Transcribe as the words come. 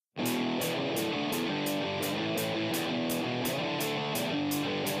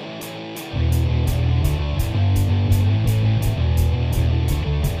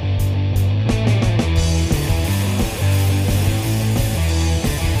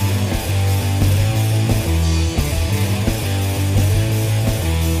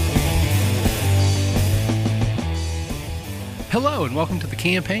welcome to the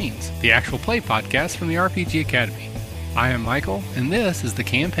Campaigns, the actual play podcast from the RPG Academy. I am Michael, and this is the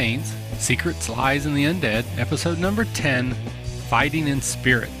Campaigns, Secrets, Lies, and the Undead, episode number 10, Fighting in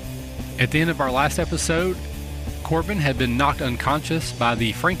Spirit. At the end of our last episode, Corbin had been knocked unconscious by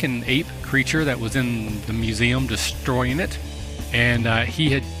the Franken-ape creature that was in the museum, destroying it, and he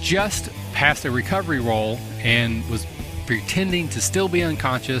had just passed a recovery roll and was pretending to still be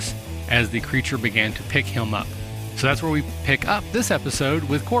unconscious as the creature began to pick him up. So that's where we pick up this episode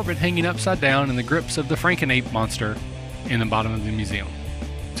with Corbin hanging upside down in the grips of the Franken-ape monster in the bottom of the museum.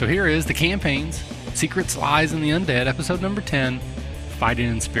 So here is the Campaigns, Secrets, Lies, and the Undead, episode number 10, Fighting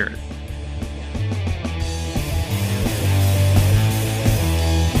in Spirit.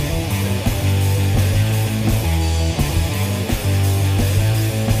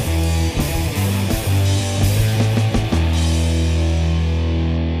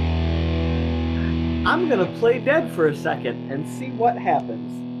 I'm gonna play dead for a second and see what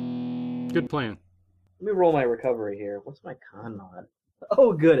happens. Good plan. Let me roll my recovery here. What's my con mod?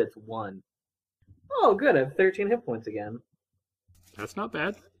 Oh, good, it's 1. Oh, good, I have 13 hit points again. That's not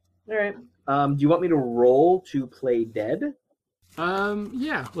bad. All right. Do you want me to roll to play dead?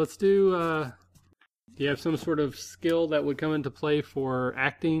 Yeah, let's do, do you have some sort of skill that would come into play for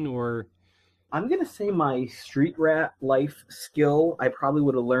acting, or... I'm going to say my street rat life skill. I probably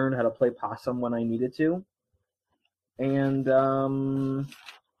would have learned how to play possum when I needed to. And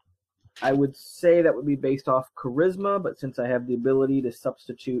I would say that would be based off charisma, but since I have the ability to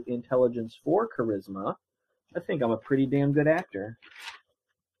substitute intelligence for charisma, I think I'm a pretty damn good actor.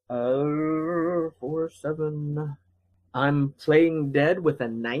 4, 7... I'm playing dead with a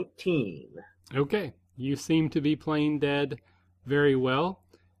 19. Okay, you seem to be playing dead very well.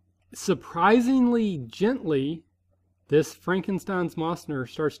 Surprisingly gently, this Frankenstein's monster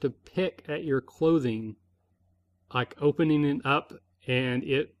starts to pick at your clothing, like opening it up, and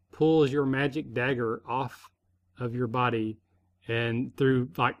it pulls your magic dagger off of your body, and through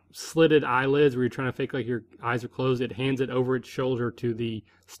like slitted eyelids where you're trying to fake like your eyes are closed, it hands it over its shoulder to the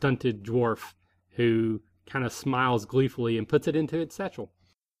stunted dwarf, who kind of smiles gleefully and puts it into its satchel.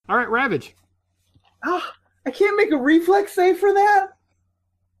 All right, Ravage. Oh, I can't make a reflex save for that?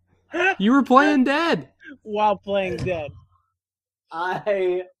 You were playing dead. While playing dead.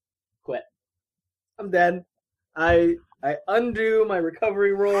 I quit. I'm dead. I undo my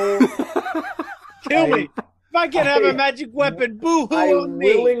recovery roll. Kill me. If I can have a magic weapon, boo-hoo I on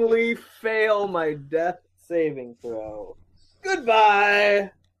me. willingly fail my death saving throw. Goodbye.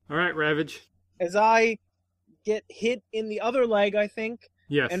 All right, Ravage. As I get hit in the other leg, I think,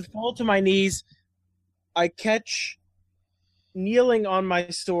 Yes. and fall to my knees, I catch kneeling on my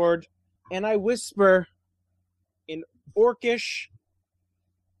sword, and I whisper in Orcish,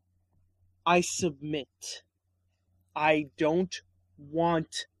 I submit. I don't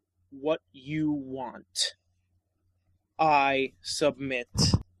want what you want. I submit.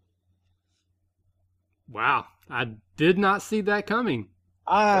 Wow, I did not see that coming.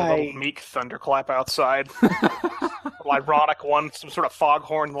 A little meek thunderclap outside. Ironic one, some sort of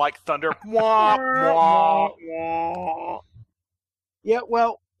foghorn-like thunder. Wah, wah, wah. Yeah,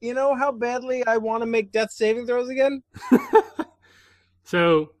 well, you know how badly I want to make death saving throws again?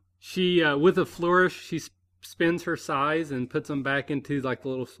 So she, with a flourish, she spins her size and puts them back into like the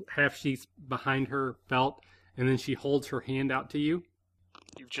little half sheets behind her belt, and then she holds her hand out to you.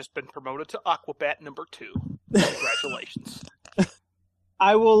 You've just been promoted to Aquabat number 2. Congratulations.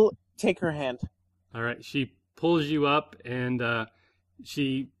 I will take her hand. All right, she pulls you up, and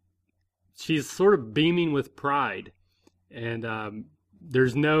she's sort of beaming with pride, and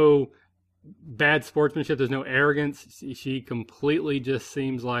there's no bad sportsmanship. There's no arrogance. She completely just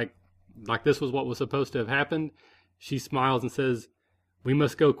seems like this was what was supposed to have happened. She smiles and says, "We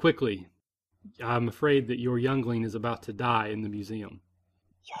must go quickly. I'm afraid that your youngling is about to die in the museum."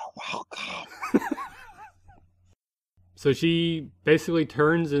 You're welcome. So she basically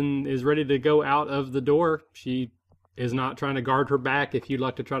turns and is ready to go out of the door. She is not trying to guard her back. If you'd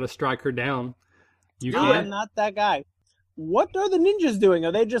like to try to strike her down, you No, can. I'm not that guy. What are the ninjas doing?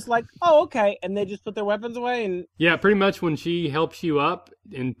 Are they just like, oh, okay, and they just put their weapons away? And Yeah, pretty much when she helps you up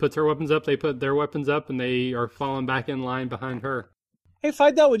and puts her weapons up, they put their weapons up and they are falling back in line behind her. hey,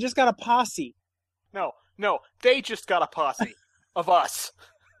 Fidel, we just got a posse. No, they just got a posse of us.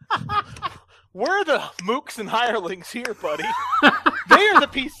 We're the mooks and hirelings here, buddy. They are the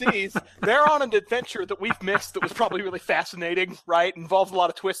PCs. They're on an adventure that we've missed that was probably really fascinating, right? Involved a lot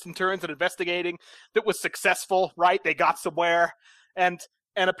of twists and turns and investigating that was successful, right? They got somewhere. And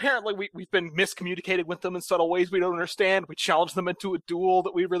And apparently we've been miscommunicating with them in subtle ways we don't understand. We challenged them into a duel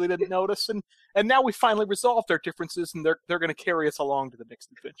that we really didn't notice, and now we finally resolved our differences, and they're going to carry us along to the next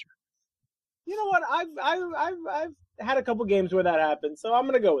adventure. You know what? I've had a couple games where that happened, so I'm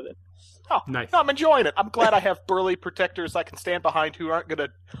going to go with it. Oh, Nice. no, I'm enjoying it. I'm glad I have burly protectors I can stand behind who aren't going to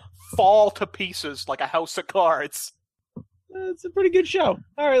fall to pieces like a house of cards. It's a pretty good show.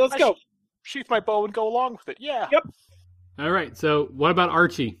 All right, let's go. Sheath my bow and go along with it. Yeah. Yep. All right. So what about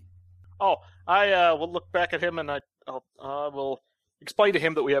Archie? Oh, I will look back at him and I will explain to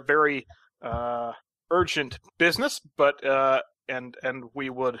him that we have very urgent business, but and we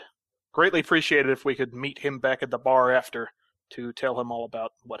would greatly appreciate it if we could meet him back at the bar after to tell him all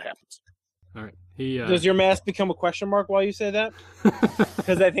about what happens. All right. Does your mask become a question mark while you say that?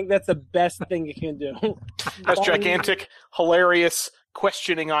 Because I think that's the best thing you can do. Has gigantic, hilarious,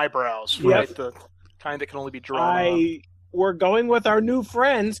 questioning eyebrows, right? Yep. The kind that can only be drawn on. We're going with our new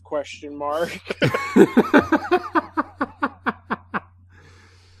friends, question mark.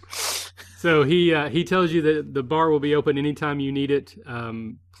 So he tells you that the bar will be open anytime you need it.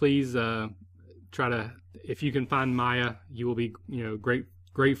 Please try to, if you can find Maya, you will be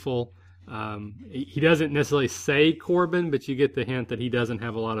grateful. He doesn't necessarily say Corbin, but you get the hint that he doesn't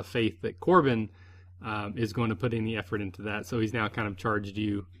have a lot of faith that Corbin is going to put any effort into that. So he's now kind of charged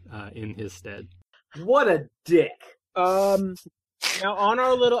you in his stead. What a dick. Now on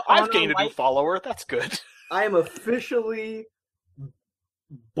our little, I've gained a new follower. That's good. I am officially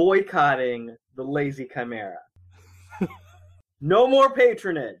boycotting the Lazy Chimera. No more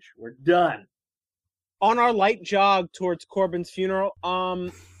patronage. We're done. on our light jog towards Corbin's funeral.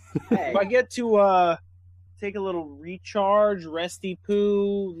 Hey. Do I get to take a little recharge, resty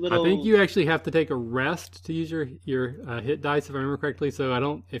poo, little? I think you actually have to take a rest to use your hit dice, if I remember correctly. So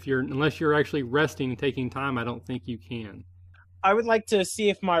unless you're actually resting and taking time, I don't think you can. I would like to see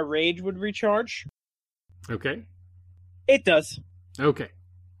if my rage would recharge. Okay. It does. Okay.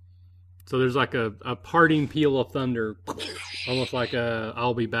 So there's like a parting peal of thunder, almost like a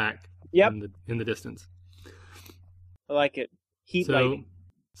 "I'll be back." Yep. In the distance. I like it. Heat lighting.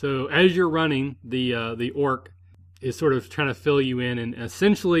 So as you're running, the orc is sort of trying to fill you in, and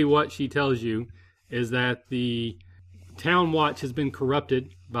essentially what she tells you is that the town watch has been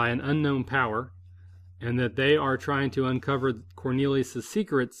corrupted by an unknown power, and that they are trying to uncover Cornelius'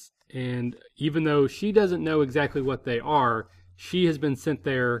 secrets. And even though she doesn't know exactly what they are, she has been sent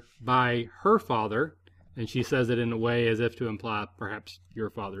there by her father, and she says it in a way as if to imply perhaps your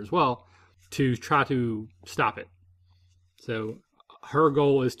father as well, to try to stop it. So her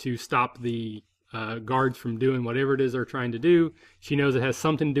goal is to stop the guards from doing whatever it is they're trying to do. She knows it has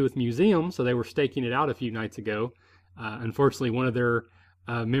something to do with museums, so they were staking it out a few nights ago. Unfortunately, one of their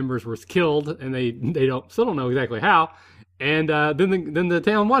members was killed, and they still don't know exactly how. And then the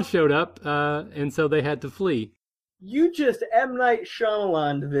town watch showed up, and so they had to flee. You just M. Night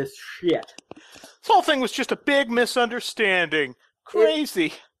Shyamalan this shit. This whole thing was just a big misunderstanding.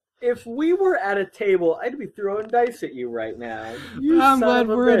 Crazy. If we were at a table, I'd be throwing dice at you right now. I'm glad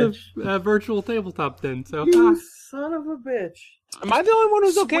we're at a virtual tabletop then. So You son of a bitch. Am I the only one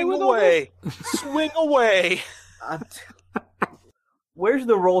who's okay Swing with all this? away. Swing away. Where's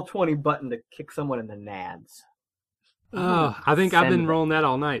the roll 20 button to kick someone in the nads? I think I've been Send rolling that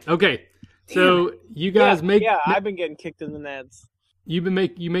all night. Okay, so you guys I've been getting kicked in the nads. you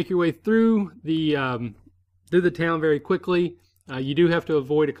make your way through the town very quickly. You do have to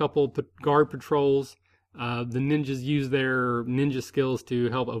avoid a couple guard patrols. The ninjas use their ninja skills to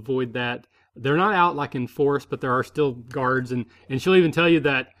help avoid that. They're not out like in force, but there are still guards, and she'll even tell you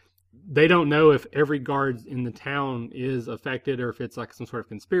that they don't know if every guard in the town is affected or if it's like some sort of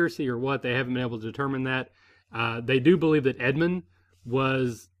conspiracy or what. They haven't been able to determine that. They do believe that Edmund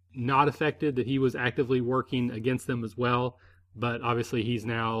was not affected, that he was actively working against them as well. But obviously he's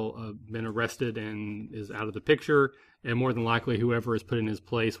now been arrested and is out of the picture. And more than likely whoever is put in his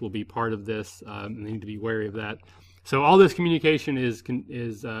place will be part of this. And they need to be wary of that. So all this communication is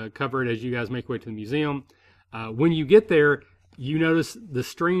covered as you guys make your way to the museum. When you get there, you notice the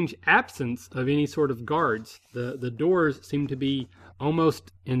strange absence of any sort of guards. The doors seem to be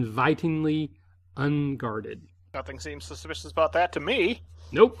almost invitingly unguarded. Nothing seems suspicious about that to me.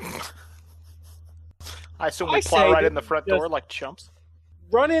 Nope. I assume we plow right in the front door just like chumps.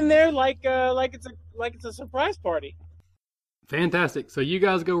 Run in there like it's a surprise party. Fantastic. So you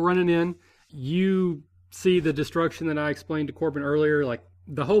guys go running in. You see the destruction that I explained to Corbin earlier. Like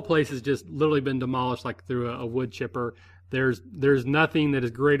the whole place has just literally been demolished, like through a wood chipper. There's nothing that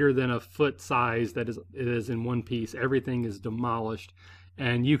is greater than a foot size that is in one piece. Everything is demolished,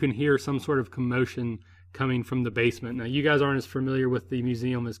 and you can hear some sort of commotion coming from the basement. Now, you guys aren't as familiar with the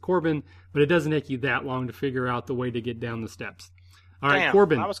museum as Corbin, but it doesn't take you that long to figure out the way to get down the steps. All right, Damn,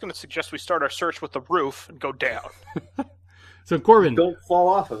 Corbin. I was going to suggest we start our search with the roof and go down. So, Corbin, Don't fall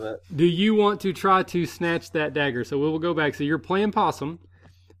off of it. do you want to try to snatch that dagger? So we will go back. So you're playing possum.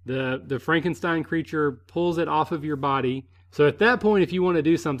 The Frankenstein creature pulls it off of your body. So at that point, if you want to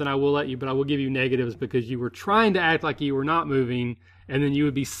do something, I will let you, but I will give you negatives because you were trying to act like you were not moving, and then you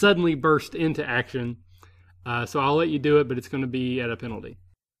would be suddenly burst into action. So I'll let you do it, but it's going to be at a penalty.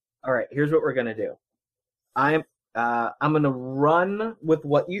 All right, here's what we're gonna do. I'm gonna run with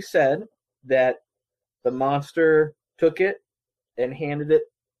what you said, that the monster took it and handed it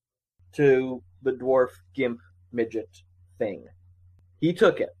to the dwarf gimp midget thing. He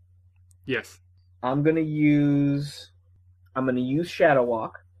took it. Yes. I'm gonna use Shadow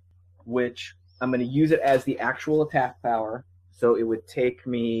Walk, which I'm gonna use it as the actual attack power. So it would take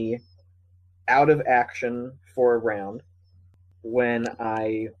me out of action for a round. When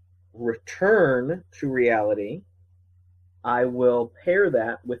I return to reality, I will pair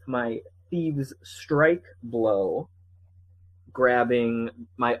that with my Thieves' Strike blow, grabbing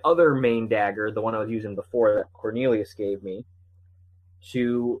my other main dagger, the one I was using before that Cornelius gave me,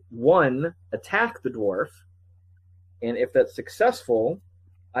 to, one, attack the dwarf, and if that's successful,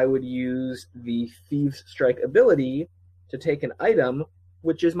 I would use the Thieves' Strike ability to take an item,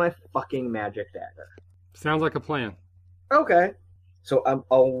 which is my fucking magic dagger. Sounds like a plan. Okay. So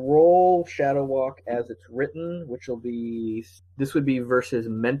I'll roll Shadow Walk as it's written, which will be... This would be versus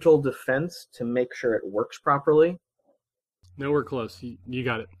mental defense to make sure it works properly. No, we're close. You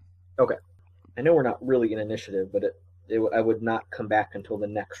got it. Okay. I know we're not really in initiative, but I would not come back until the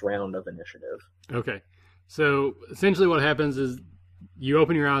next round of initiative. Okay. So essentially what happens is you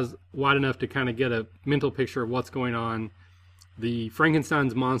open your eyes wide enough to kind of get a mental picture of what's going on. The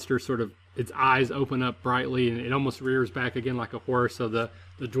Frankenstein's monster sort of, its eyes open up brightly and it almost rears back again like a horse. So the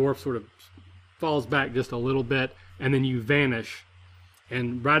dwarf sort of falls back just a little bit and then you vanish.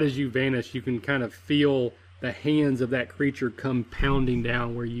 And right as you vanish, you can kind of feel the hands of that creature come pounding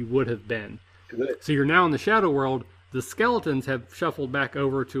down where you would have been. Good. So you're now in the shadow world. The skeletons have shuffled back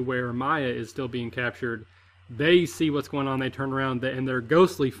over to where Maya is still being captured. They see what's going on. They turn around and their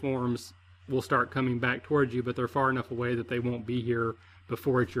ghostly forms will start coming back towards you, but they're far enough away that they won't be here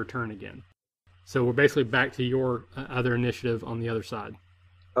before it's your turn again. So we're basically back to your other initiative on the other side.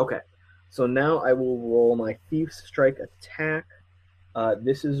 Okay. So now I will roll my Thieves' Strike attack.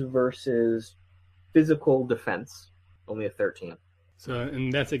 This is versus physical defense. Only a 13. So,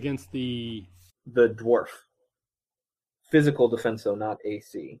 and that's against the dwarf. Physical defense, though, not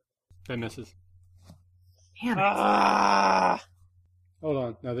AC. That misses. Damn it. Hold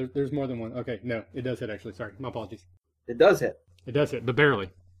on. No, there's more than one. Okay, no, it does hit actually. Sorry, my apologies. It does hit. It does hit, but barely.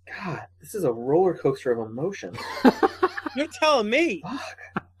 God, this is a roller coaster of emotions. You're telling me. Fuck.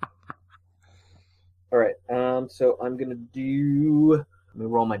 All right. So I'm gonna do. Let me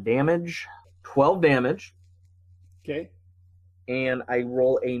roll my damage. 12 damage, Okay. and I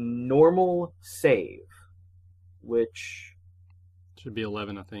roll a normal save, which. Should be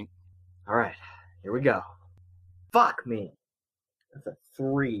 11, I think. All right. Here we go. Fuck me. That's a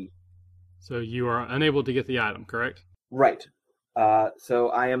 3. So you are unable to get the item, correct? Right. So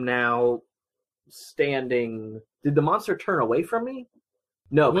I am now standing. Did the monster turn away from me?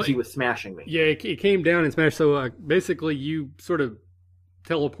 No, because he was smashing me. Yeah, it came down and smashed. So basically, you sort of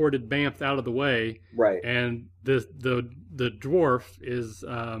teleported Bamf out of the way, Right. and the dwarf is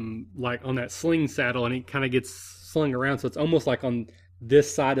like on that sling saddle, and it kind of gets slung around. So it's almost like on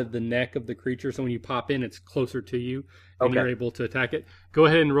this side of the neck of the creature. So when you pop in, it's closer to you, and Okay. you're able to attack it. Go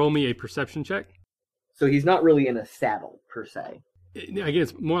ahead and roll me a perception check. So he's not really in a saddle, per se. Again,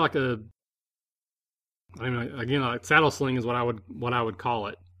 it's more like a. I don't know. Again, like saddle sling is what I would call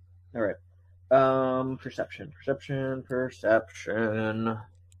it. All right. Perception.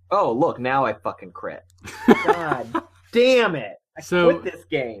 Oh, look, now I fucking crit. God damn it. I quit this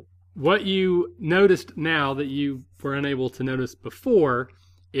game. What you noticed now that you were unable to notice before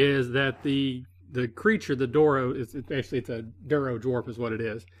is that the creature, the Doro, it's a Duro dwarf is what it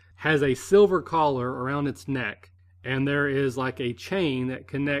is, has a silver collar around its neck, and there is like a chain that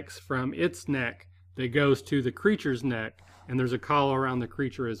connects from its neck that goes to the creature's neck, and there's a collar around the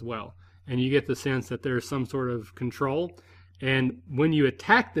creature as well. And you get the sense that there's some sort of control. And when you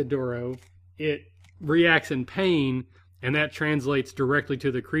attack the Doro, it reacts in pain, and that translates directly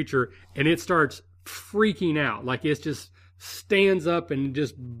to the creature, and it starts freaking out. Like it just stands up and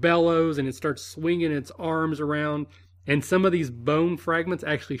just bellows, and it starts swinging its arms around, and some of these bone fragments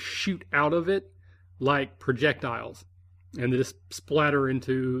actually shoot out of it like projectiles. and they just splatter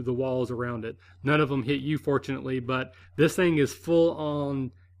into the walls around it. None of them hit you, fortunately, but this thing is full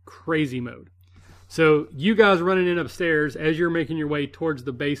on crazy mode. So you guys running in upstairs, as you're making your way towards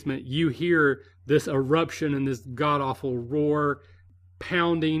the basement, you hear this eruption and this god-awful roar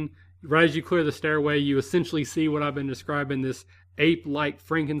pounding. Right as you clear the stairway, you essentially see what I've been describing, this ape-like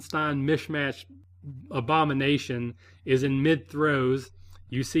Frankenstein mishmash abomination is in mid-throes.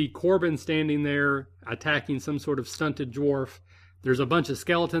 You see Corbin standing there attacking some sort of stunted dwarf. There's a bunch of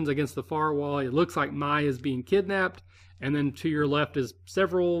skeletons against the far wall. It looks like Mai is being kidnapped. And then to your left is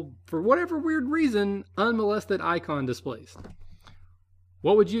several, for whatever weird reason, unmolested icon displays.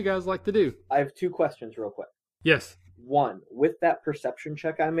 What would you guys like to do? I have 2 questions real quick. Yes. One, with that perception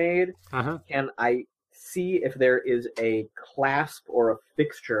check I made, can I see if there is a clasp or a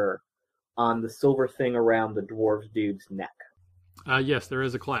fixture on the silver thing around the dwarf dude's neck? Yes, there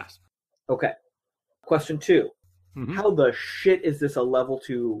is a clasp. Okay. Question 2. How the shit is this a level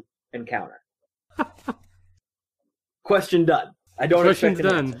 2 encounter? Question done. I don't Question's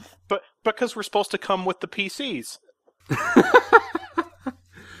expect an done. answer. But because we're supposed to come with the PCs.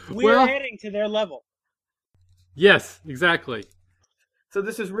 We're heading to their level. Yes, exactly. So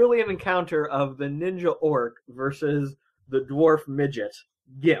this is really an encounter of the ninja orc versus the dwarf midget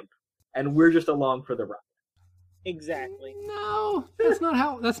gimp, and we're just along for the ride. Exactly. No, that's not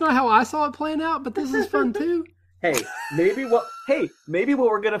how I saw it playing out, but this is fun too. Maybe what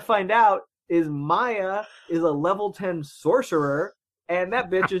we're gonna find out is Maya is a level 10 sorcerer, and that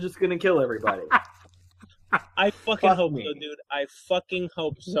bitch is just gonna kill everybody. I fucking hope me. so, dude. I fucking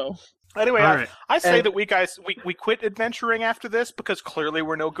hope so. Anyway, All right. I say that we quit adventuring after this because clearly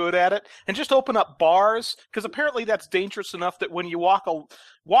we're no good at it, and just open up bars, because apparently that's dangerous enough that when you walk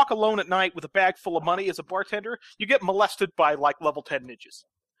alone at night with a bag full of money as a bartender, you get molested by like level 10 ninjas.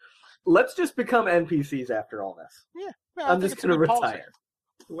 Let's just become NPCs after all this. Yeah, I'm just gonna retire.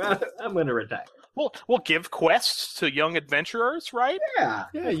 I'm gonna retire. We'll give quests to young adventurers, right? Yeah.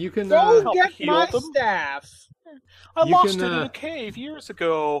 Yeah, you can. Go help get heal my them. staff. I You lost can, it in a cave years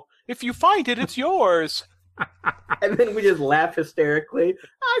ago. If you find it, it's yours. And then we just laugh hysterically.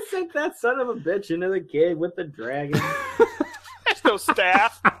 I sent that son of a bitch into the cave with the dragon. There's no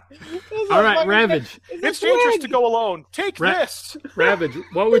staff. All right, Ravage. It's dangerous to go alone. Take this. Ravage,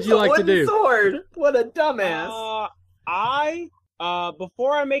 what would you like to do? Sword. What a dumbass.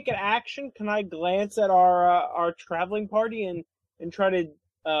 Before I make an action, can I glance at our traveling party and try to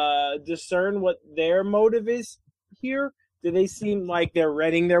discern what their motive is here? Do they seem like they're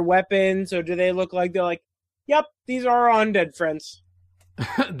readying their weapons, or do they look like they're like, yep, these are our undead friends?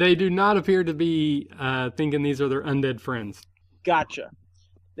 They do not appear to be thinking these are their undead friends. Gotcha.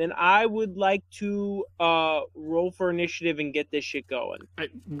 Then I would like to roll for initiative and get this shit going.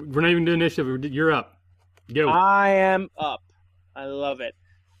 We're not even doing initiative. You're up. Go. I am up. I love it.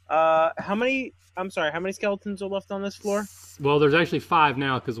 How many skeletons are left on this floor? Well, there's actually 5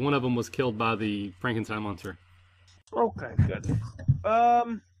 now because one of them was killed by the Frankenstein monster. Okay, good.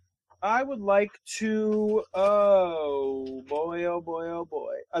 I would like to. Oh boy!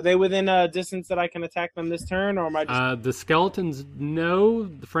 Are they within a distance that I can attack them this turn, or am I just? The skeletons, no.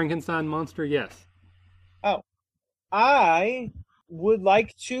 The Frankenstein monster, yes. Oh, I would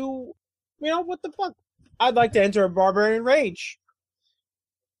like to. What the fuck? I'd like to enter a barbarian rage.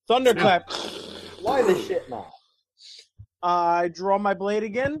 Thunderclap. Why the shit now? I draw my blade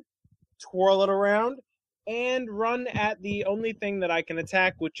again, twirl it around, and run at the only thing that I can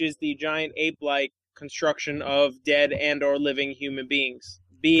attack, which is the giant ape-like construction of dead and or living human beings.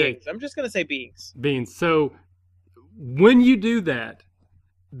 Beings. Okay. I'm just going to say beings. Beings. So when you do that,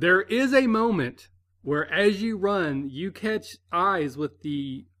 there is a moment where as you run, you catch eyes with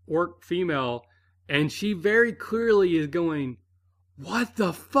the orc female, and she very clearly is going, "What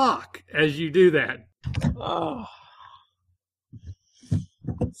the fuck?" as you do that. Oh.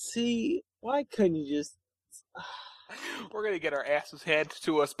 See, why couldn't you just... We're going to get our asses handed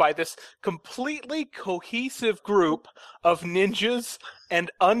to us by this completely cohesive group of ninjas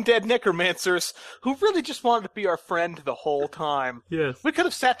and undead necromancers who really just wanted to be our friend the whole time. Yes. We could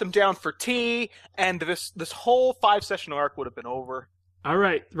have sat them down for tea, and this whole 5-session arc would have been over. All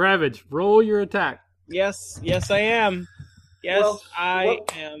right, Ravage, roll your attack. Yes, I am. Yes, I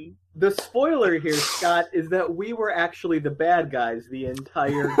am. The spoiler here, Scott, is that we were actually the bad guys the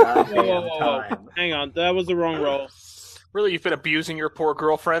entire goddamn time. Hang on, that was the wrong roll. Really, you've been abusing your poor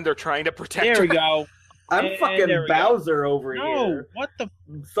girlfriend. They're trying to protect her. There we go. I'm fucking Bowser over here. No, what the...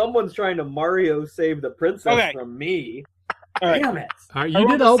 Someone's trying to Mario save the princess from me. Right. Damn it. All right, you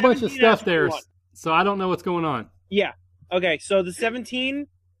did a whole bunch of stuff there, so I don't know what's going on. Yeah. Okay, so the 17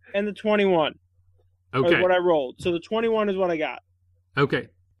 and the 21. Okay. Or what I rolled. So the 21 is what I got. Okay.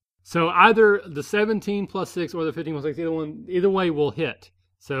 So either the 17 plus 6 or the 15 plus 6, either way will hit.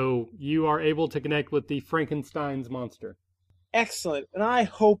 So you are able to connect with the Frankenstein's monster. Excellent. And I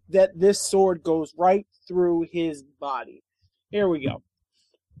hope that this sword goes right through his body. Here we go.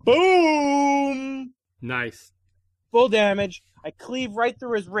 Boom! Nice. Full damage. I cleave right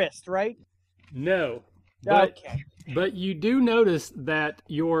through his wrist, right? No. But, Okay. but you do notice that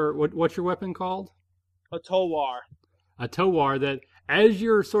what's your weapon called? A Towar. A Towar, that as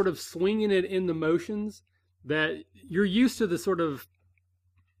you're sort of swinging it in the motions, that you're used to the sort of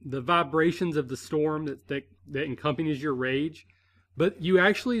the vibrations of the storm that accompanies your rage, but you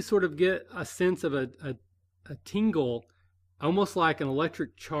actually sort of get a sense of a tingle, almost like an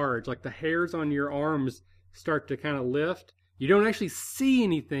electric charge, like the hairs on your arms start to kind of lift. You don't actually see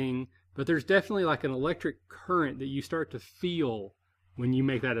anything, but there's definitely like an electric current that you start to feel when you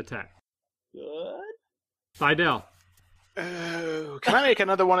make that attack. Good. Fidel. Oh, can I make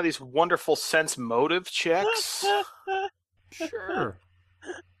another one of these wonderful sense motive checks? Sure.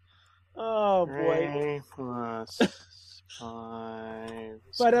 Oh, boy. 3 plus 5.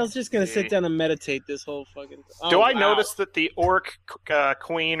 But I was just going to sit down and meditate this whole fucking... Oh, Do I wow. notice that the orc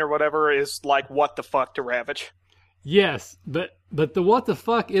queen or whatever is like, what the fuck to Ravage? Yes, but the what the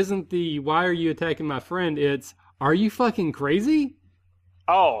fuck isn't the why are you attacking my friend? It's are you fucking crazy?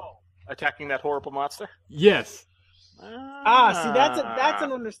 Oh, attacking that horrible monster? Yes. See, that's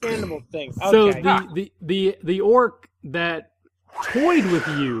an understandable thing. So Okay. the orc that toyed with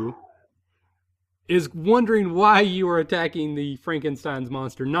you is wondering why you are attacking the Frankenstein's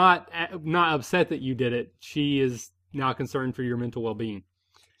monster. Not upset that you did it. She is now concerned for your mental well-being.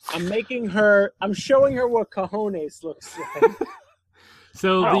 I'm showing her what cojones looks like.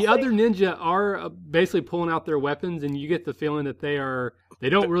 So the other ninja are basically pulling out their weapons, and you get the feeling that they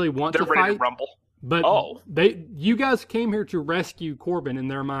don't really want to They're ready fight. to rumble. But you guys came here to rescue Corbin in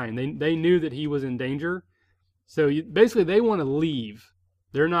their mind. They knew that he was in danger. So basically they want to leave.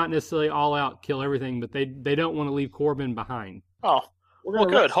 They're not necessarily all out, kill everything, but they don't want to leave Corbin behind. Oh, well,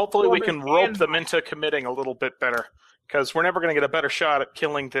 good. Hopefully we can Corbin rope them into committing a little bit better, because we're never going to get a better shot at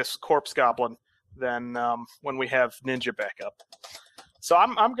killing this corpse goblin than when we have ninja backup. So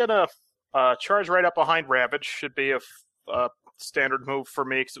I'm going to charge right up behind Ravage. Should be a standard move for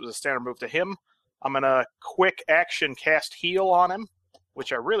me because it was a standard move to him. I'm going to quick action cast heal on him,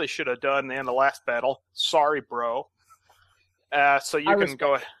 which I really should have done in the last battle. Sorry, bro. So you can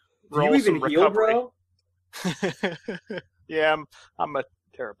go roll you some even heal, recovery. bro? Yeah, I'm a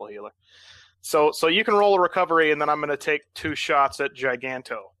terrible healer. So you can roll a recovery, and then I'm going to take 2 shots at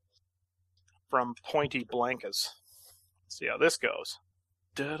Giganto from Pointy Blancas. See how this goes.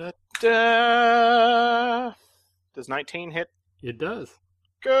 Da-da-da. Does 19 hit? It does.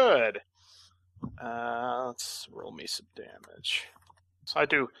 Good. Let's roll me some damage. So I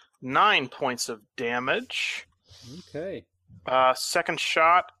do 9 points of damage. Okay. Second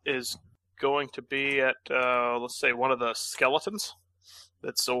shot is going to be at, let's say, one of the skeletons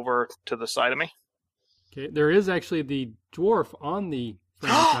that's over to the side of me. Okay. There is actually the dwarf on the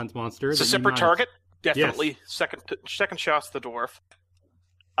Frankenstein's monster. It's a that you separate might- target. Definitely Yes. second shot's the dwarf.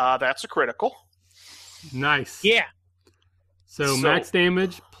 That's a critical. Nice. Yeah. So max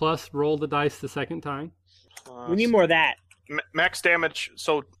damage plus roll the dice the second time. We need more of that. Max damage.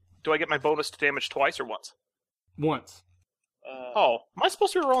 So do I get my bonus to damage twice or once? Once. Oh, am I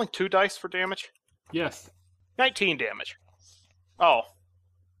supposed to be rolling 2 dice for damage? Yes. 19 damage. Oh,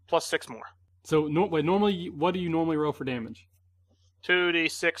 plus 6 more. So normally, what do you normally roll for damage?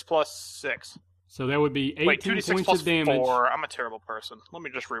 2d6 plus 6. So that would be 18 Wait, 2d6 points plus of damage. 4. I'm a terrible person. Let me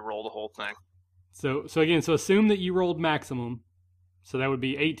just re-roll the whole thing. So again, assume that you rolled maximum. So that would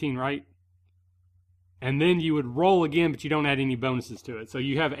be 18, right? And then you would roll again, but you don't add any bonuses to it. So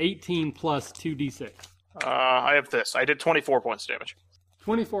you have 18 plus 2d6. I have this. I did 24 points of damage.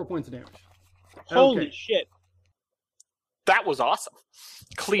 24 points of damage. Holy Okay. shit. That was awesome.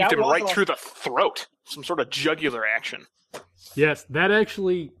 Cleaved That him was right awesome. through the throat. Some sort of jugular action. Yes, that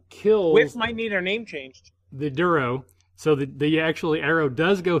actually kills Whiff might need her name changed. the Duro. So the actual arrow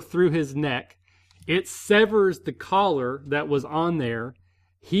does go through his neck. It severs the collar that was on there.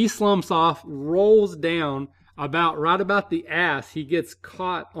 He slumps off, rolls down right about the ass. He gets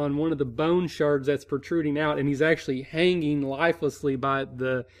caught on one of the bone shards that's protruding out, and he's actually hanging lifelessly by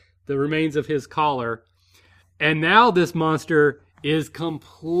the remains of his collar. And now this monster is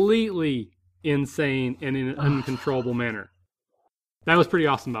completely insane and in an uncontrollable manner. That was pretty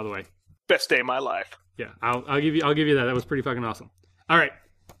awesome, by the way. Best day of my life. Yeah, I'll give you that. That was pretty fucking awesome. All right,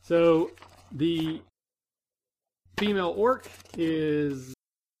 so the female orc is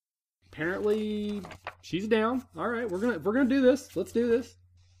apparently she's down. All right, we're gonna do this. Let's do this.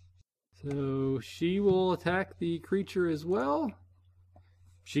 So she will attack the creature as well.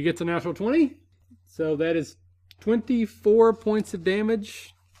 She gets a natural 20. So that is 24 points of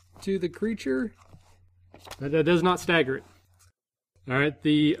damage to the creature. But that does not stagger it. All right,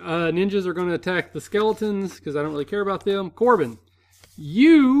 the ninjas are going to attack the skeletons because I don't really care about them. Corbin,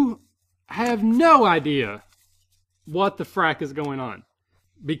 you have no idea what the frack is going on.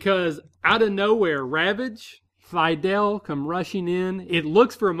 Because out of nowhere, Ravage, Fidel come rushing in. It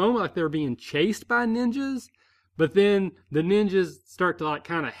looks for a moment like they're being chased by ninjas, but then the ninjas start to like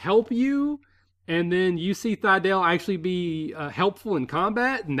kind of help you, and then you see Fidel actually be helpful in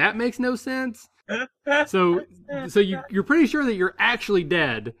combat, and that makes no sense. So you're pretty sure that you're actually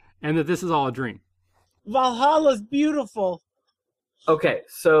dead, and that this is all a dream. Valhalla's beautiful. Okay,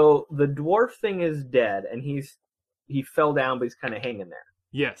 so the dwarf thing is dead, and he fell down, but he's kind of hanging there.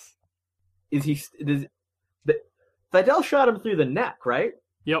 Yes. Fidel shot him through the neck, right?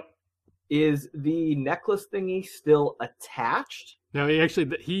 Yep. Is the necklace thingy still attached? No,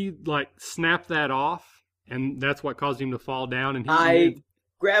 he like snapped that off, and that's what caused him to fall down. And I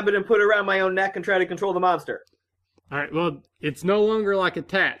grab it and put it around my own neck and try to control the monster. All right. Well, it's no longer like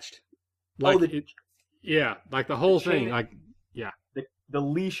attached. Like like the whole thing. Like the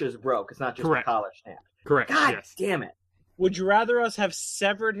leash is broke. It's not just Correct. a collar snap. Correct. God yes. damn it! Would you rather us have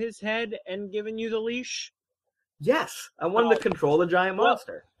severed his head and given you the leash? Yes, I wanted to control the giant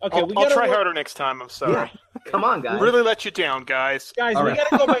monster. Okay, I'll try harder next time. I'm sorry. Yeah. Come on, guys. Really let you down, guys. Guys, All we right.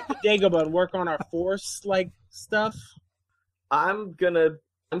 gotta go back to Dagobah and work on our force stuff. I'm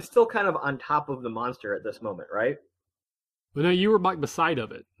still kind of on top of the monster at this moment, right? But no, you were like beside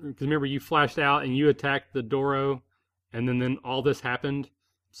of it. Because remember, you flashed out and you attacked the Doro, and then all this happened.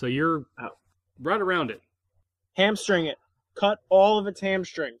 So you're right around it. Hamstring it. Cut all of its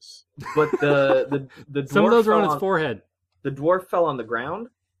hamstrings. But the dwarf Some of those are on fell its forehead. The dwarf fell on the ground?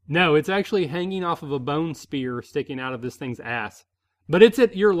 No, it's actually hanging off of a bone spear sticking out of this thing's ass. But it's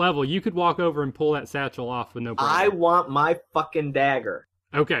at your level. You could walk over and pull that satchel off with no problem. I want my fucking dagger.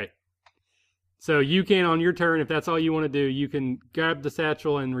 Okay. So you can, on your turn, if that's all you want to do, you can grab the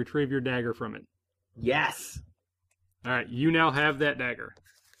satchel and retrieve your dagger from it. Yes. All right, you now have that dagger.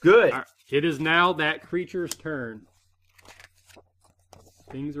 Good. All right, it is now that creature's turn.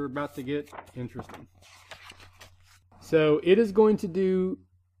 Things are about to get interesting. So it is going to do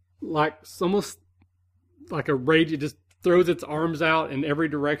almost like a rage. It just throws its arms out in every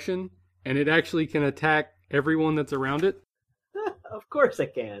direction, and it actually can attack everyone that's around it. Of course I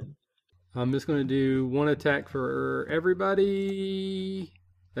can. I'm just going to do one attack for everybody.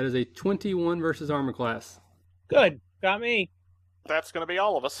 That is a 21 versus armor class. Good. Got me. That's going to be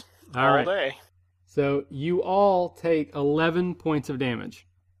all of us. All all right. day. So you all take 11 points of damage,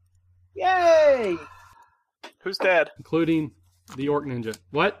 Yay! Who's dead? including the orc ninja.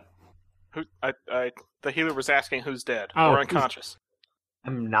 What? Who? The healer was asking who's dead Oh, or unconscious.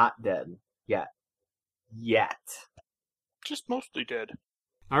 I'm not dead yet. Just mostly dead.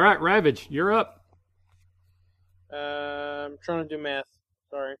 All right, Ravage, you're up. I'm trying to do math.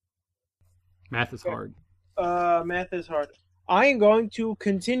 Sorry. Math is hard. Math is hard. I am going to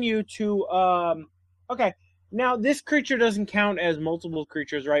continue to okay. Now this creature doesn't count as multiple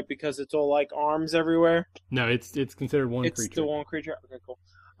creatures, right? Because it's all like arms everywhere. No, it's considered one It's creature. the one creature. Okay, cool.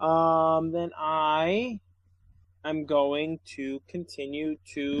 Then I'm going to continue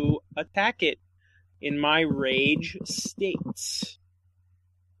to attack it in my rage state.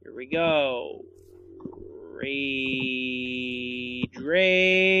 Here we go. Rage.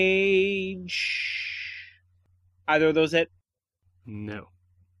 Either of those hit? No.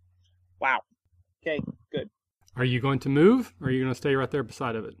 Wow. Okay, good. Are you going to move, or are you going to stay right there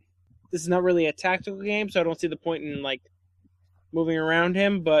beside of it? This is not really a tactical game, so I don't see the point in like moving around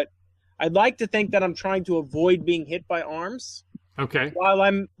him, but I'd like to think that I'm trying to avoid being hit by arms Okay, while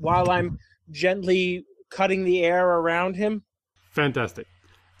I'm gently cutting the air around him. fantastic.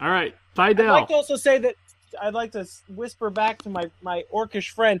 All right, I'd Fidel. like to also say that I'd like to whisper back to my orcish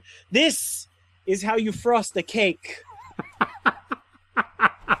friend, this is how you frost a cake.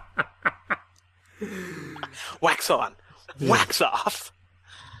 Wax on, wax off.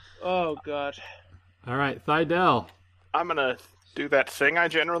 Oh, God. All right, Fidel. I'm gonna do that thing I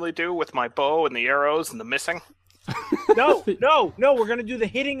generally do with my bow and the arrows and the missing. No, we're going to do the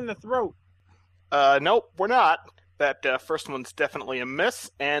hitting in the throat. Nope, we're not. That first one's definitely a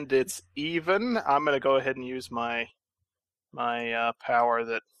miss, and it's even. I'm gonna go ahead and use my power.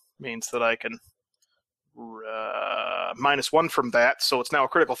 That means that I can -1 from that, so it's now a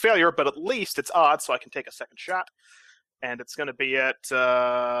critical failure. But at least it's odd, so I can take a second shot. and it's going to be at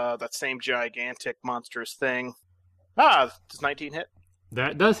that same gigantic monstrous thing. Does 19 hit?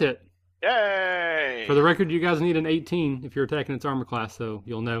 That does hit. Yay! For the record, you guys need an 18 if you're attacking its armor class, so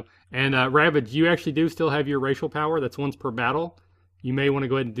you'll know. And Ravage, you actually do still have your racial power. That's once per battle. You may want to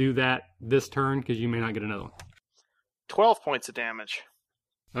go ahead and do that this turn because you may not get another one. 12 points of damage.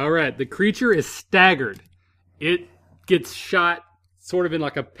 All right, the creature is staggered. It gets shot sort of in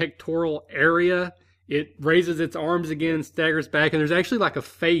like a pectoral area. It raises its arms again, staggers back, and there's actually like a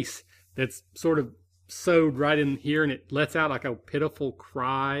face that's sort of sewed right in here, and it lets out like a pitiful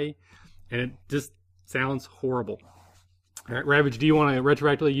cry, and it just sounds horrible. All right, Ravage, do you want to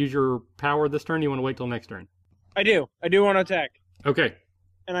retroactively use your power this turn? Or do you want to wait till next turn? I do. I do want to attack. Okay.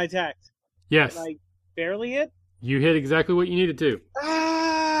 And I attacked. Yes. And I barely hit? You hit exactly what you needed to.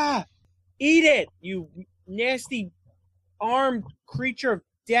 Ah! Eat it, you nasty armed creature of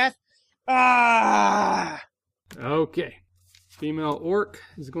death. Ah! Okay. Female orc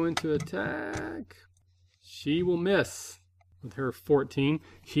is going to attack. She will miss with her 14.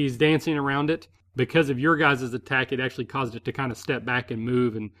 She's dancing around it. Because of your guys' attack, it actually caused it to kind of step back and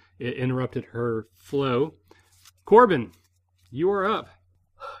move, and it interrupted her flow. Corbin, you are up.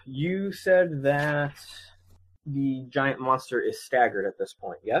 You said that the giant monster is staggered at this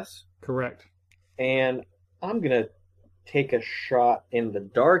point, yes? Correct. And I'm going to take a shot in the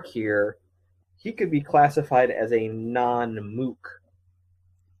dark here. He could be classified as a non-mook.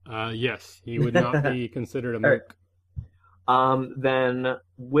 Yes, he would not be considered a mook. Right. Then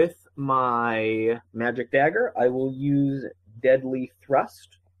with my magic dagger, I will use Deadly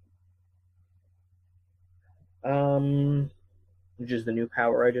Thrust, which is the new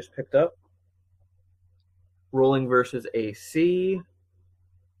power I just picked up. Rolling versus AC.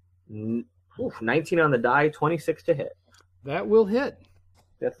 19 on the die, 26 to hit. That will hit.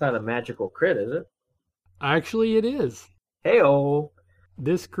 That's not a magical crit, is it? Actually, it is. Hey-oh.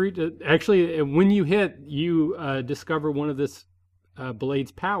 This creature, actually, when you hit, you discover one of this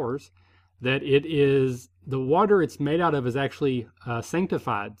blade's powers, that it is, the water it's made out of is actually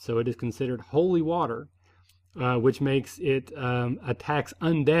sanctified, so it is considered holy water, which makes it attacks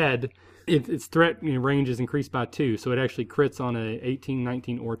undead. Its threat range is increased by 2, so it actually crits on a 18,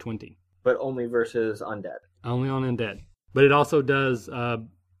 19, or 20. But only versus undead. Only on undead. But it also does,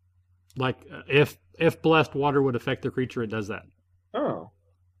 if blessed water would affect the creature, it does that. Oh.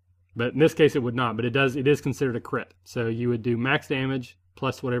 But in this case, it would not. But it is considered a crit. So you would do max damage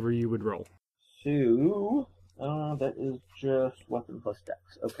plus whatever you would roll. So, that is just weapon plus dex.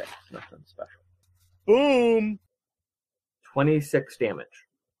 Okay, nothing special. Boom! 26 damage.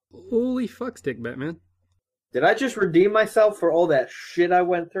 Holy fuckstick, Batman. Did I just redeem myself for all that shit I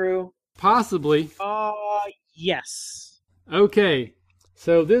went through? Possibly. Yes. Okay.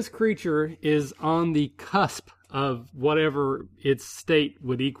 So this creature is on the cusp of whatever its state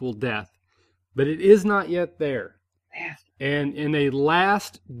would equal death. But it is not yet there. And in a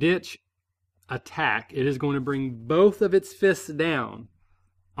last-ditch attack, it is going to bring both of its fists down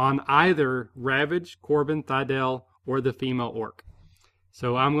on either Ravage, Corbin, Thydell, or the female orc.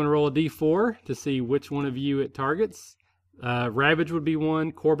 So I'm going to roll a d4 to see which one of you it targets. Ravage would be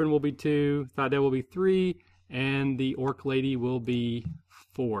 1, Corbin will be 2, Thydell will be 3, and the orc lady will be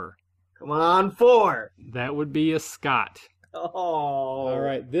 4. Come on, 4! That would be a Scott. Oh. All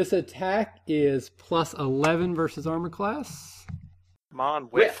right, this attack is plus 11 versus armor class. Come on,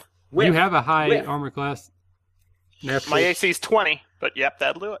 whiff. You have a high armor class. Natural. My AC is 20, but yep,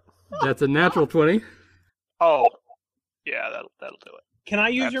 that'll do it. That's a natural 20. Oh, yeah, that'll do it. Can I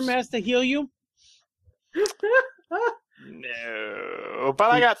use your mask to heal you? No, but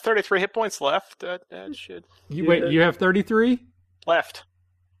I got 33 hit points left. That should... You have 33? Left.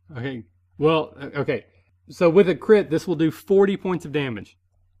 Okay. Well, okay. So with a crit, this will do 40 points of damage.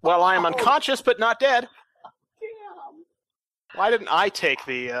 Well, I am unconscious, but not dead. Damn. Why didn't I take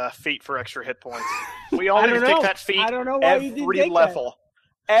the feat for extra hit points? We all need to take that feat. I don't know why you didn't take level.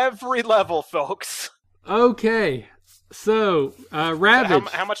 Every level, folks. Okay. So, Ravage.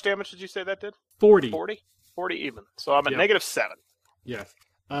 How much damage did you say that did? 40. 40 even. So I'm at negative 7. Yes.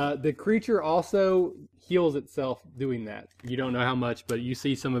 The creature also heals itself doing that. You don't know how much, but you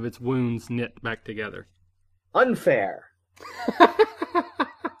see some of its wounds knit back together. Unfair.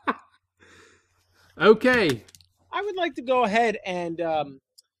 Okay. I would like to go ahead and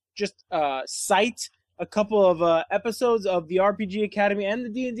just cite a couple of episodes of the RPG Academy and the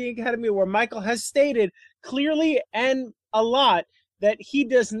D&D Academy where Michael has stated clearly and a lot that he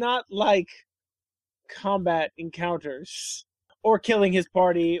does not like combat encounters or killing his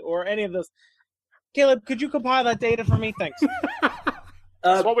party or any of those. Caleb, could you compile that data for me? Thanks.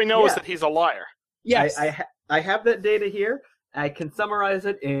 So what we know is that he's a liar. Yes. I have that data here. I can summarize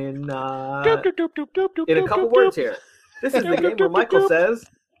it in a couple words here. This is the game where Michael says,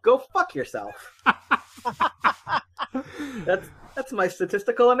 "Go fuck yourself." That's my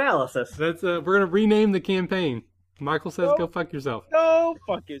statistical analysis. That's we're gonna rename the campaign. Michael says, "Go fuck yourself." Go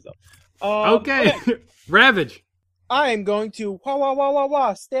fuck yourself. Okay. Ravage. I am going to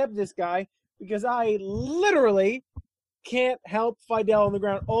stab this guy because I literally can't help Fidel on the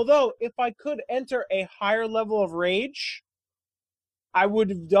ground. Although, if I could enter a higher level of rage, I would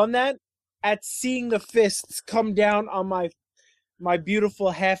have done that at seeing the fists come down on my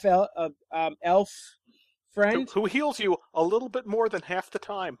beautiful half elf friend. Who heals you a little bit more than half the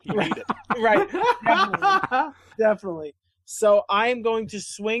time you need it. Right. Definitely. So I'm going to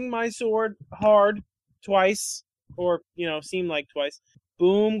swing my sword hard twice, or, seem like twice.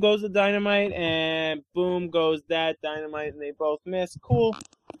 Boom goes the dynamite, and boom goes that dynamite, and they both miss. Cool.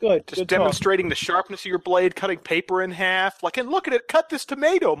 Good. Just Good demonstrating the sharpness of your blade, cutting paper in half. And look at it, cut this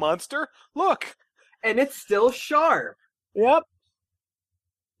tomato, monster. Look. And it's still sharp. Yep.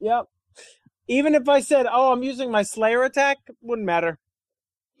 Even if I said, I'm using my Slayer attack, wouldn't matter.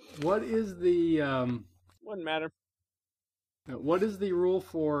 What is the Wouldn't matter. What is the rule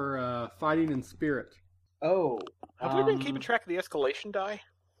for fighting in spirit? Oh. Have we been keeping track of the escalation die?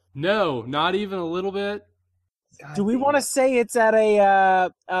 No, not even a little bit. God Do we damn. want to say it's at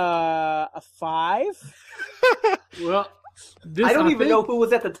a 5? Well, I don't even know who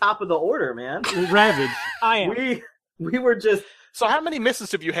was at the top of the order, man. Ravage. I am. We were just... So how many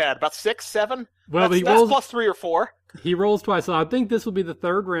misses have you had? About 6, 7? Well, that's plus 3 or 4. He rolls twice, so I think this will be the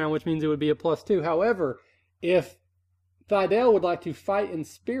third round, which means it would be a +2. However, if Fidel would like to fight in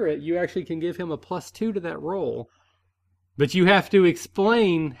spirit, you actually can give him a +2 to that roll. But you have to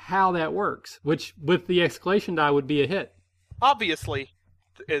explain how that works, which with the escalation die would be a hit. Obviously,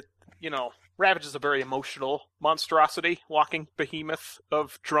 Ravage is a very emotional monstrosity, walking behemoth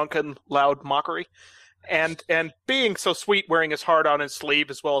of drunken, loud mockery. And being so sweet, wearing his heart on his sleeve,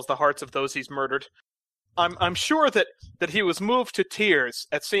 as well as the hearts of those he's murdered, I'm sure that he was moved to tears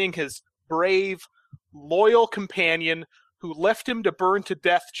at seeing his brave, loyal companion, who left him to burn to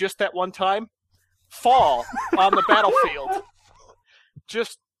death just that one time, fall on the battlefield.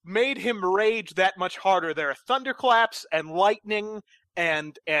 Just made him rage that much harder. There are thunderclaps and lightning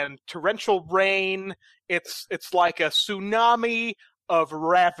and torrential rain. It's like a tsunami of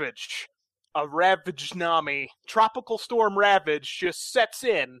ravage. A ravage-nami. Tropical Storm Ravage just sets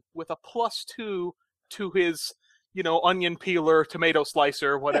in with a +2 to his, onion peeler, tomato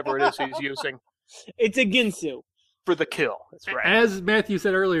slicer, whatever it is he's using. It's a Ginsu. For the kill. That's right. As Matthew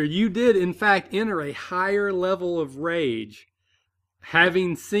said earlier, you did, in fact, enter a higher level of rage,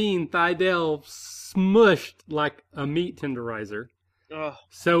 having seen Fidel smushed like a meat tenderizer. Ugh.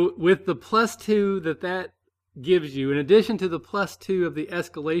 So with the +2 that gives you, in addition to the +2 of the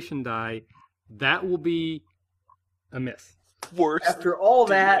escalation die, that will be a miss. Worst After all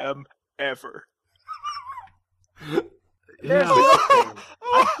that... DM ever. There's Yeah.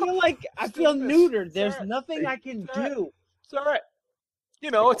 nothing. I feel neutered. There's nothing I can do. It's all right.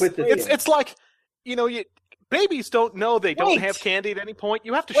 It's like, babies don't know they don't have candy at any point.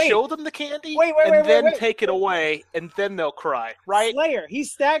 You have to show them the candy and then take it away, and then they'll cry, right? Slayer,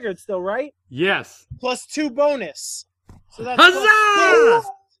 he's staggered still, right? Yes. +2 bonus. So that's Huzzah!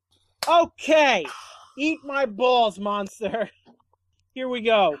 Okay. Eat my balls, monster. Here we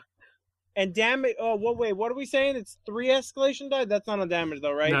go. And damage. Oh, wait. What are we saying? It's 3 escalation die? That's not on damage,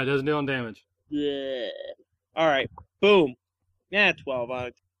 though, right? No, it doesn't do on damage. Yeah. All right. Boom. Yeah, 12 on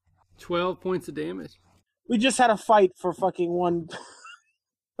it. 12 points of damage. We just had a fight for fucking one.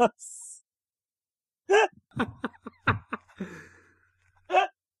 I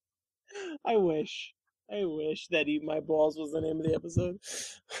wish that Eat My Balls was the name of the episode.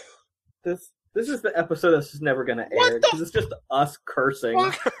 This is the episode that's just never going to air, because it's just us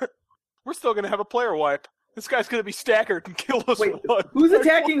cursing. We're still going to have a player wipe. This guy's going to be staggered and kill us. Wait, who's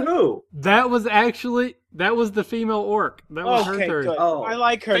attacking who? That was the female orc. That was her turn. Good. Oh. I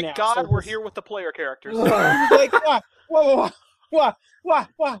like her now. Thank God so we're here with the player characters. like, wah.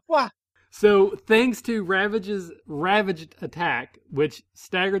 So, thanks to Ravage's ravaged attack, which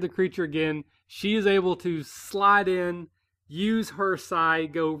staggered the creature again, she is able to slide in, use her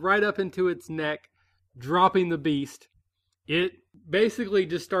side, go right up into its neck, dropping the beast. It basically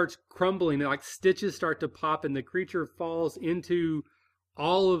just starts crumbling, like stitches start to pop, and the creature falls into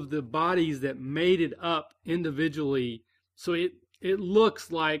all of the bodies that made it up individually. So it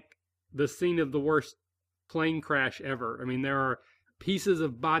looks like the scene of the worst plane crash ever. I mean, there are pieces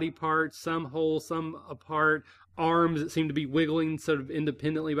of body parts, some whole, some apart, arms that seem to be wiggling sort of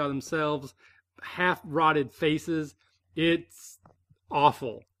independently by themselves, half-rotted faces. It's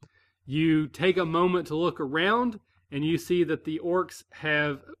awful. You take a moment to look around, and you see that the orcs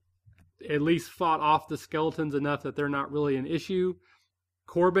have at least fought off the skeletons enough that they're not really an issue.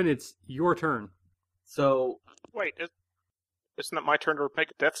 Corbin, it's your turn. So, Wait, isn't it my turn to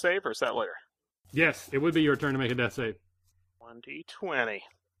make a death save, or is that later? Yes, it would be your turn to make a death save. 1d20.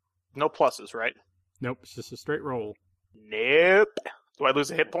 No pluses, right? Nope, it's just a straight roll. Nope. Do I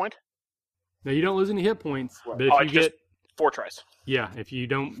lose a hit point? Now, you don't lose any hit points, but if Oh, you just get... 4 tries. Yeah, if you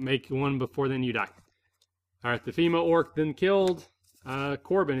don't make one before then, you die. All right, the female orc then killed.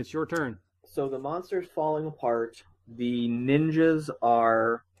 Corbin, it's your turn. so the monster's falling apart. The ninjas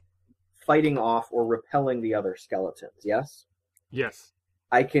are fighting off or repelling the other skeletons, yes? Yes.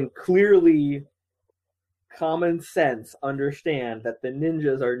 I can clearly, common sense, understand that the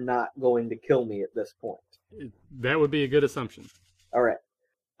ninjas are not going to kill me at this point. That would be a good assumption. All right.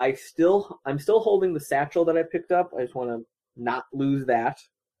 I'm still holding the satchel that I picked up. I just want to not lose that.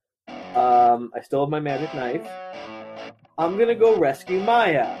 I still have my magic knife. I'm gonna go rescue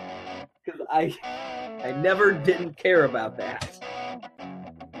Maya because I never didn't care about that.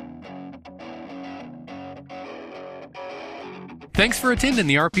 Thanks for attending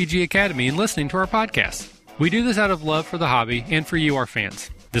the RPG Academy and listening to our podcast. We do this out of love for the hobby and for you, our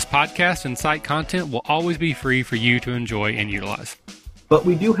fans. This podcast and site content will always be free for you to enjoy and utilize. But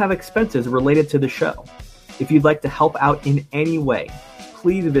we do have expenses related to the show. If you'd like to help out in any way,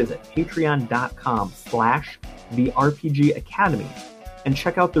 please visit patreon.com/the RPG Academy and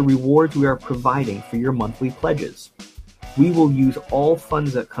check out the rewards we are providing for your monthly pledges. We will use all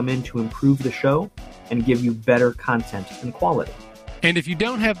funds that come in to improve the show and give you better content and quality. And if you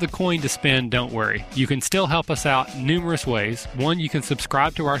don't have the coin to spend, don't worry. You can still help us out numerous ways. One, you can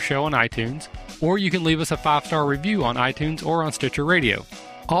subscribe to our show on iTunes, or you can leave us a 5-star review on iTunes or on Stitcher Radio.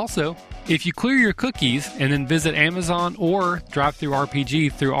 Also, if you clear your cookies and then visit Amazon or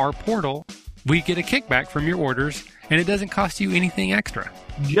DriveThruRPG through our portal, we get a kickback from your orders, and it doesn't cost you anything extra.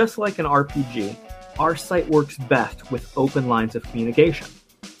 Just like an RPG, our site works best with open lines of communication.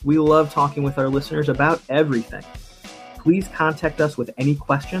 We love talking with our listeners about everything. Please contact us with any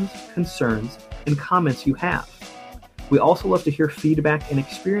questions, concerns, and comments you have. We also love to hear feedback and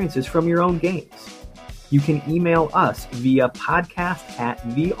experiences from your own games. You can email us via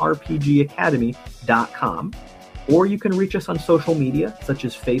podcast@therpgacademy.com, or you can reach us on social media such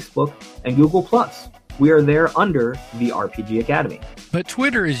as Facebook and Google+. We are there under the RPG Academy. But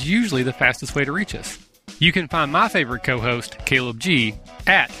Twitter is usually the fastest way to reach us. You can find my favorite co-host, Caleb G,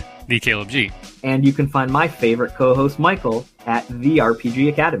 at the Caleb G. And you can find my favorite co-host, Michael, at the RPG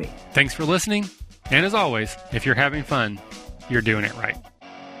Academy. Thanks for listening, and as always, if you're having fun, you're doing it right.